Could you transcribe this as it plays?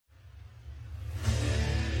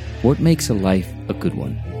What makes a life a good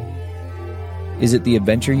one? Is it the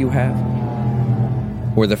adventure you have?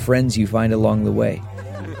 Or the friends you find along the way?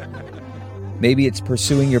 Maybe it's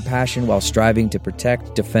pursuing your passion while striving to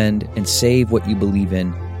protect, defend, and save what you believe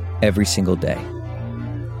in every single day.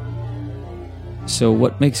 So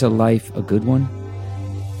what makes a life a good one?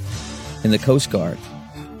 In the Coast Guard,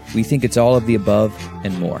 we think it's all of the above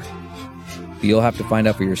and more. But you'll have to find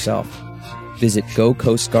out for yourself. Visit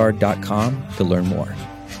gocoastguard.com to learn more.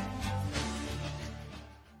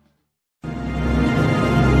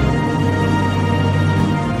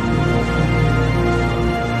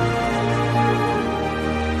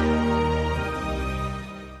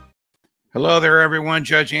 Hello there, everyone.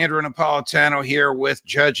 Judge Andrew Napolitano here with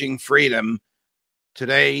Judging Freedom.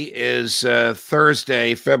 Today is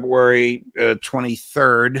Thursday, February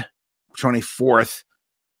 24th,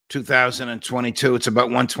 2022. It's about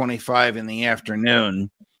 1:25 in the afternoon.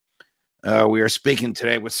 We are speaking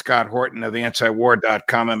today with Scott Horton of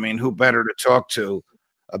antiwar.com. I mean, who better to talk to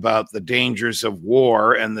about the dangers of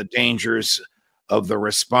war and the dangers of the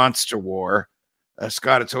response to war?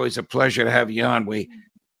 Scott, it's always a pleasure to have you on.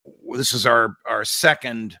 This is our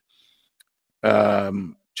second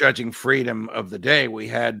Judging Freedom of the day. We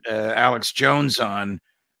had Alex Jones on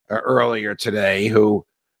earlier today, who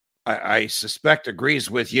I suspect agrees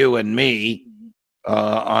with you and me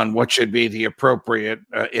on what should be the appropriate,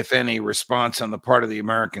 if any, response on the part of the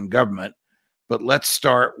American government. But let's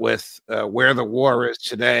start with where the war is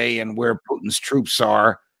today and where Putin's troops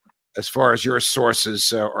are, as far as your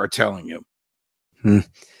sources are telling you.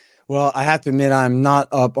 Well, I have to admit, I'm not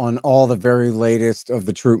up on all the very latest of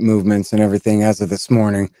the troop movements and everything as of this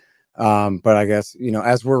morning. But I guess,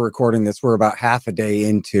 as we're recording this, we're about half a day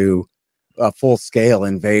into a full-scale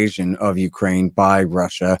invasion of Ukraine by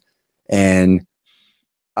Russia. And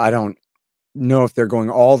I don't know if they're going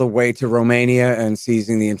all the way to Romania and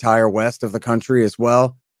seizing the entire west of the country as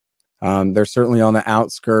well. They're certainly on the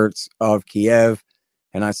outskirts of Kiev.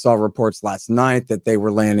 And I saw reports last night that they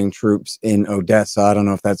were landing troops in Odessa. I don't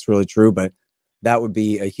know if that's really true, but that would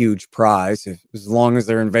be a huge prize as long as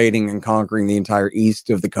they're invading and conquering the entire east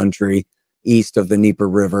of the country, east of the Dnieper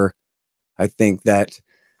River. I think that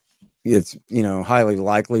it's, highly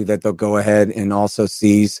likely that they'll go ahead and also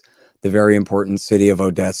seize the very important city of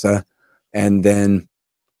Odessa. And then,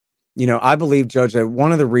 I believe, Judge, that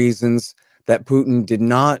one of the reasons that Putin did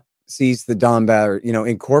not seize the Donbass,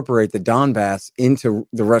 incorporate the Donbass into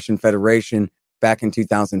the Russian Federation back in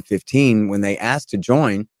 2015 when they asked to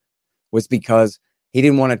join, was because he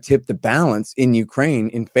didn't want to tip the balance in Ukraine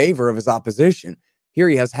in favor of his opposition. Here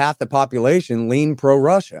he has half the population lean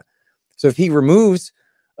pro-Russia. So if he removes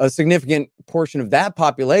a significant portion of that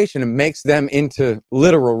population and makes them into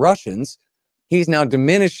literal Russians, he's now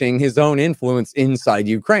diminishing his own influence inside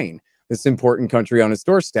Ukraine, this important country on his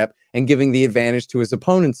doorstep, and giving the advantage to his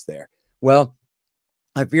opponents there. Well,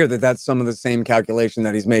 I fear that that's some of the same calculation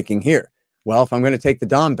that he's making here. Well, if I'm going to take the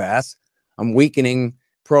Donbass, I'm weakening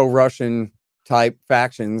pro-Russian type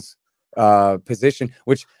factions position,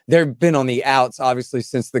 which they've been on the outs, obviously,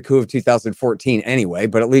 since the coup of 2014 anyway,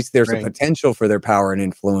 but at least there's a potential for their power and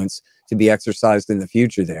influence to be exercised in the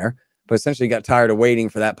future there. But essentially got tired of waiting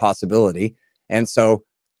for that possibility. And so,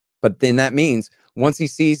 but then that means once he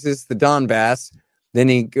seizes the Donbass, then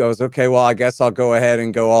he goes, okay, well, I guess I'll go ahead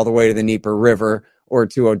and go all the way to the Dnieper River or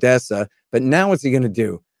to Odessa. But now what's he going to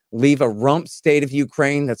do? Leave a rump state of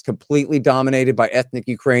Ukraine that's completely dominated by ethnic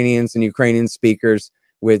Ukrainians and Ukrainian speakers,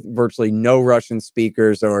 with virtually no Russian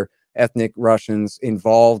speakers or ethnic Russians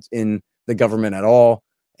involved in the government at all,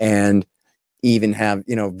 and even have,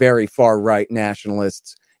 very far right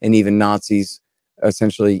nationalists and even Nazis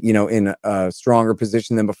essentially, in a stronger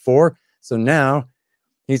position than before. So now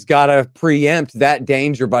he's got to preempt that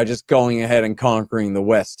danger by just going ahead and conquering the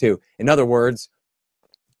West too. In other words,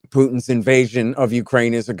 Putin's invasion of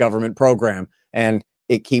Ukraine is a government program, and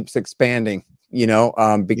it keeps expanding,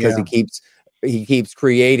 because he keeps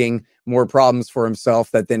creating more problems for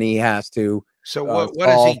himself that then he has to what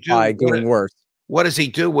does he do by doing worse. What does he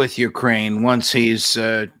do with Ukraine once he's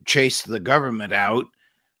chased the government out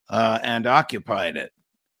and occupied it?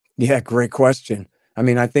 Yeah, great question. I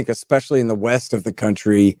mean, I think especially in the west of the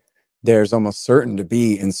country, there's almost certain to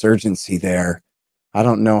be insurgency there. I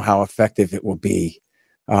don't know how effective it will be.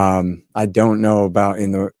 I don't know about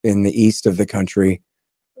in the east of the country.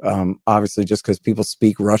 Obviously, just because people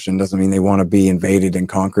speak Russian doesn't mean they want to be invaded and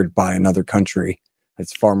conquered by another country.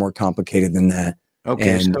 It's far more complicated than that.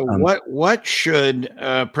 Okay, so what should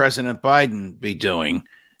President Biden be doing?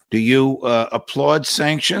 Do you applaud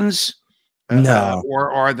sanctions? No.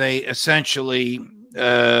 Or are they essentially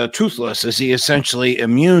toothless? Is he essentially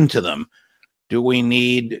immune to them? Do we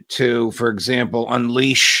need to, for example,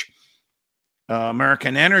 unleash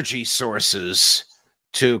American energy sources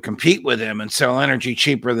to compete with him and sell energy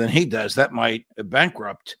cheaper than he does? That might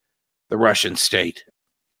bankrupt the Russian state.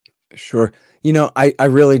 Sure. I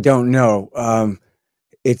really don't know.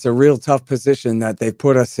 It's a real tough position that they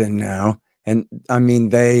put us in now. And I mean,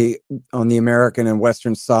 they on the American and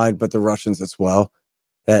Western side, but the Russians as well,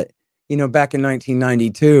 that, back in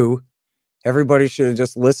 1992, everybody should have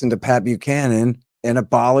just listened to Pat Buchanan and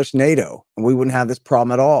abolished NATO, and we wouldn't have this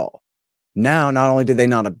problem at all. Now, not only did they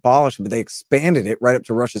not abolish it, but they expanded it right up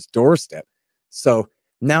to Russia's doorstep. So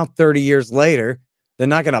now 30 years later, they're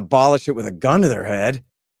not going to abolish it with a gun to their head,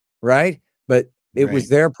 right? But it was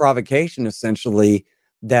their provocation, essentially,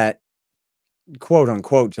 that quote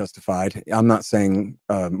unquote justified. I'm not saying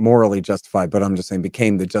morally justified, but I'm just saying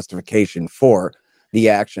became the justification for the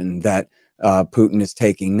action that Putin is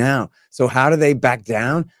taking now. So how do they back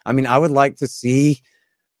down? I mean, I would like to see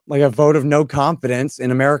like a vote of no confidence in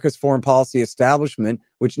America's foreign policy establishment,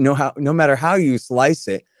 which no matter how you slice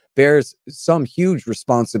it, bears some huge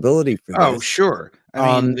responsibility for this. Oh, sure.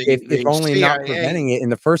 I mean, if only CIA, not preventing it in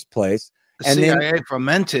the first place. The CIA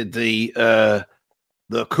fomented the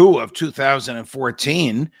coup of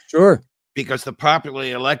 2014. Sure. Because the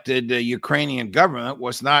popularly elected Ukrainian government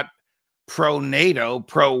was not pro-NATO,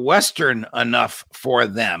 pro-Western enough for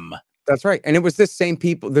them. That's right. And it was the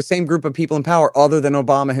same group of people in power, other than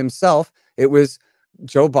Obama himself. It was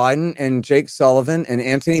Joe Biden and Jake Sullivan and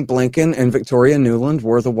Antony Blinken and Victoria Nuland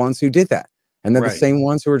were the ones who did that. And they're the same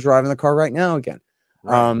ones who are driving the car right now again.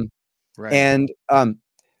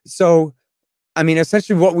 So, I mean,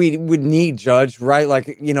 essentially what we would need, Judge, right?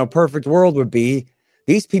 Like, perfect world would be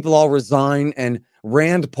these people all resign and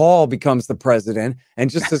Rand Paul becomes the president and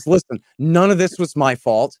just says, listen, none of this was my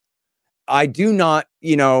fault. I do not,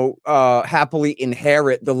 happily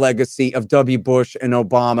inherit the legacy of W. Bush and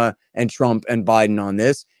Obama and Trump and Biden on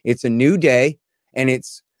this. It's a new day, and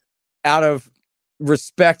it's out of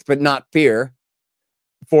respect, but not fear,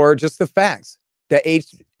 for just the facts that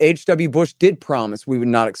H.W. Bush did promise we would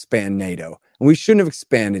not expand NATO, and we shouldn't have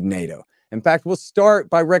expanded NATO. In fact, we'll start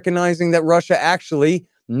by recognizing that Russia actually,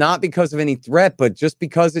 not because of any threat, but just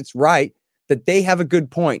because it's right, that they have a good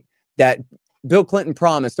point, that Bill Clinton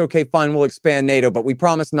promised, okay, fine, we'll expand NATO, but we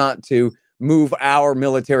promise not to move our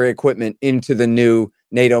military equipment into the new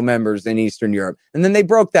NATO members in Eastern Europe. And then they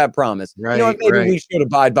broke that promise. Maybe we should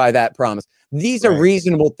abide by that promise. These are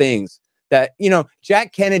reasonable things that,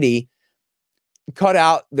 Jack Kennedy cut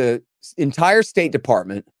out the entire State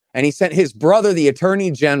Department, and he sent his brother, the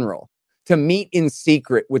Attorney General, to meet in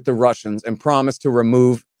secret with the Russians and promise to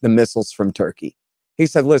remove the missiles from Turkey. He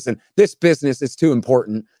said, listen, this business is too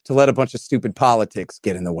important to let a bunch of stupid politics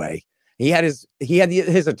get in the way. He had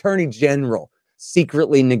his Attorney General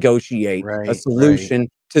secretly negotiate a solution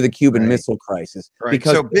to the Cuban Missile Crisis.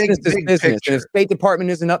 Because so business is business. Picture. And if State Department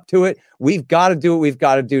isn't up to it, we've got to do what we've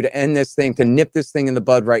got to do to end this thing, to nip this thing in the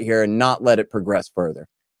bud right here and not let it progress further.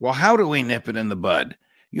 Well, how do we nip it in the bud?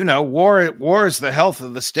 War is the health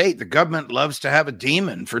of the state. The government loves to have a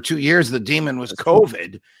demon. For 2 years, the demon was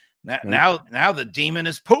COVID. Now the demon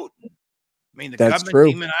is Putin. I mean, the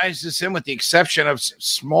government demonizes him, with the exception of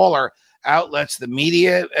smaller outlets. The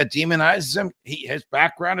media demonizes him. His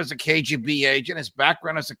background as a KGB agent, his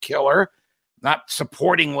background as a killer, not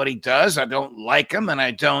supporting what he does. I don't like him and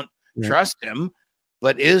I don't trust him.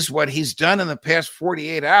 But is what he's done in the past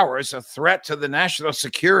 48 hours a threat to the national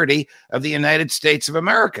security of the United States of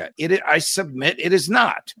America? I submit it is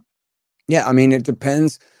not. Yeah, I mean, it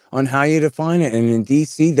depends on how you define it. And in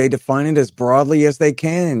DC, they define it as broadly as they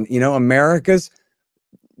can. America's,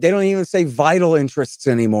 they don't even say vital interests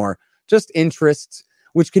anymore, just interests,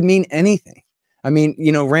 which could mean anything. I mean,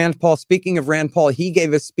 Rand Paul, speaking of Rand Paul, he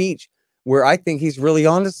gave a speech where I think he's really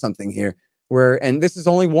onto something here, and this is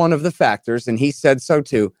only one of the factors, and he said so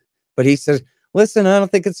too, but he said, listen, I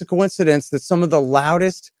don't think it's a coincidence that some of the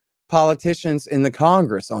loudest politicians in the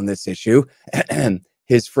Congress on this issue,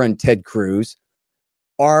 his friend Ted Cruz,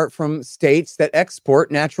 are from states that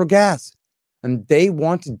export natural gas, and they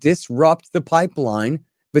want to disrupt the pipeline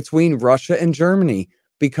between Russia and Germany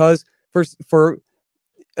because for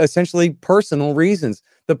essentially personal reasons,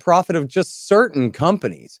 the profit of just certain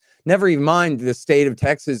companies, never even mind the state of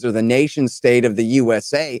Texas or the nation state of the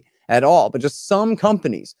USA at all, but just some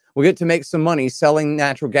companies will get to make some money selling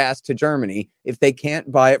natural gas to Germany if they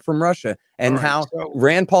can't buy it from Russia. And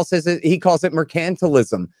Rand Paul says he calls it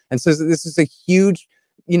mercantilism, and says that this is a huge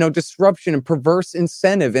disruption and perverse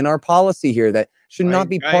incentive in our policy here that should not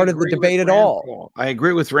be part of the debate at all. I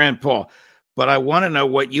agree with Rand Paul, but I want to know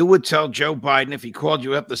what you would tell Joe Biden if he called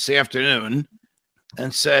you up this afternoon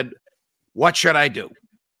and said, What should I do?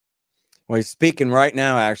 Well, he's speaking right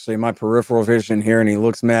now, actually, my peripheral vision here, and he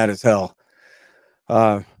looks mad as hell.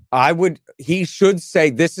 He should say,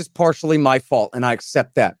 this is partially my fault, and I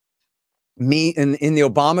accept that. Me in the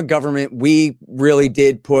Obama government, we really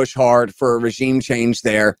did push hard for a regime change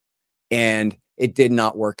there, and it did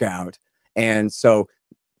not work out. And so,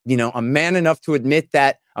 I'm man enough to admit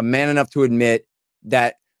that. I'm man enough to admit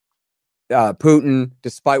that Putin,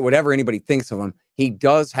 despite whatever anybody thinks of him, he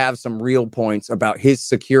does have some real points about his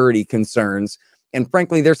security concerns. And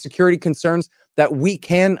frankly, they're security concerns that we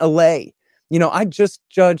can allay. I just,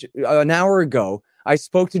 Judge, an hour ago, I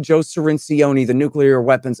spoke to Joe Cirincione, the nuclear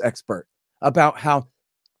weapons expert, about how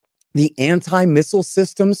the anti-missile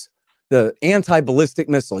systems, the anti-ballistic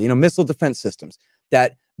missile, missile defense systems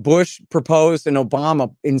that Bush proposed and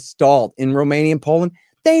Obama installed in Romania and Poland,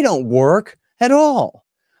 they don't work at all.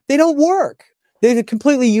 They don't work. They're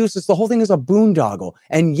completely useless. The whole thing is a boondoggle.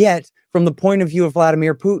 And yet, from the point of view of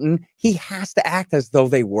Vladimir Putin, he has to act as though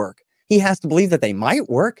they work. He has to believe that they might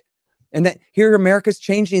work. And that here America's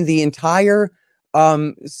changing the entire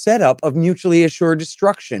setup of mutually assured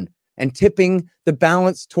destruction and tipping the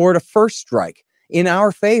balance toward a first strike in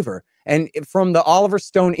our favor. And from the Oliver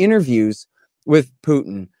Stone interviews with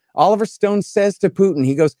Putin, Oliver Stone says to Putin,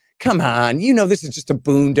 he goes, come on, this is just a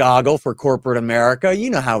boondoggle for corporate America. You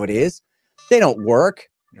know how it is. They don't work.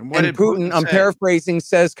 And Putin, I'm paraphrasing,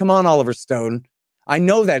 says, come on, Oliver Stone. I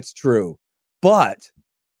know that's true, but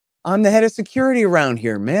I'm the head of security around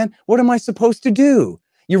here, man. What am I supposed to do?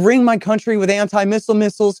 You ring my country with anti-missile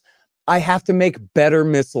missiles. I have to make better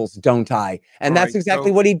missiles, don't I? And that's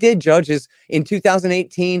exactly what he did, Judge, is in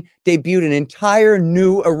 2018, debuted an entire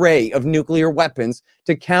new array of nuclear weapons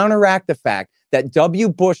to counteract the fact that W.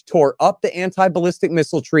 Bush tore up the anti-ballistic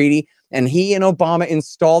missile treaty, and he and Obama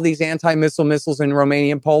installed these anti-missile missiles in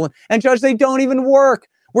Romania and Poland. And, Judge, they don't even work.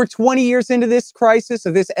 We're 20 years into this crisis,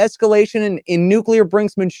 of this escalation in nuclear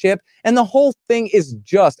brinksmanship, and the whole thing is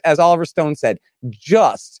just, as Oliver Stone said,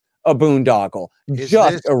 just a boondoggle, just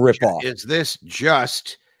a ripoff. Is this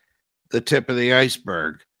just the tip of the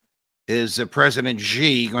iceberg? Is President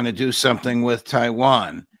Xi going to do something with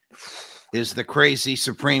Taiwan? Is the crazy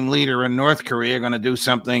supreme leader in North Korea going to do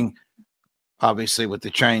something, obviously with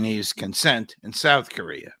the Chinese consent, in South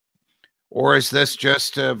Korea? Or is this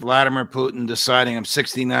just Vladimir Putin deciding, I'm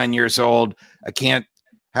 69 years old, I can't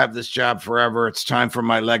have this job forever, it's time for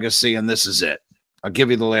my legacy, and this is it? I'll give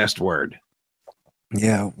you the last word.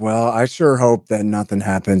 Yeah, well, I sure hope that nothing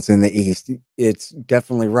happens in the East. It's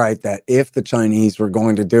definitely right that if the Chinese were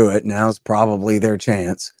going to do it, now's probably their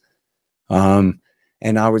chance. And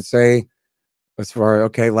I would say, as far,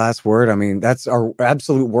 last word, I mean, that's our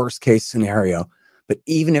absolute worst case scenario. But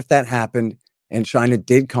even if that happened and China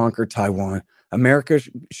did conquer Taiwan, America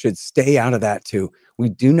should stay out of that too. We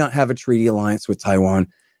do not have a treaty alliance with Taiwan.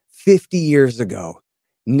 50 years ago,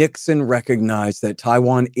 Nixon recognized that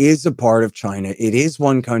Taiwan is a part of China. It is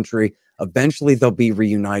one country. Eventually, they'll be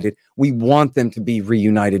reunited. We want them to be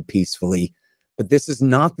reunited peacefully. But this is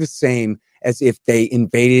not the same as if they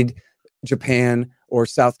invaded Japan or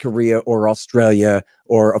South Korea or Australia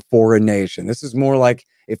or a foreign nation. This is more like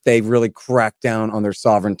if they really crack down on their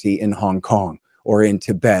sovereignty in Hong Kong or in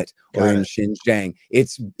Tibet or in Xinjiang.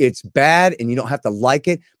 It's bad, and you don't have to like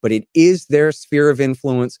it, but it is their sphere of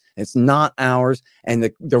influence. It's not ours. And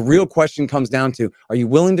the real question comes down to, are you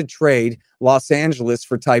willing to trade Los Angeles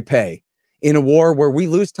for Taipei in a war where we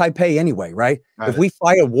lose Taipei anyway, right? If we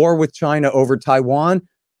fight a war with China over Taiwan,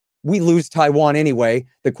 we lose Taiwan anyway.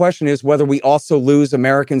 The question is whether we also lose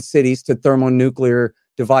American cities to thermonuclear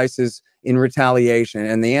devices in retaliation.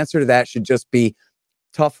 And the answer to that should just be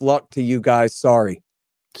tough luck to you guys. Sorry.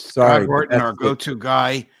 Horton, our go-to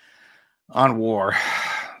guy on war.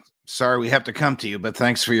 Sorry we have to come to you, but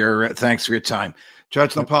thanks for your time.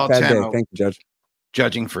 Judge Napolitano. Thank you, Judge.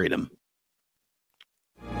 Judging Freedom.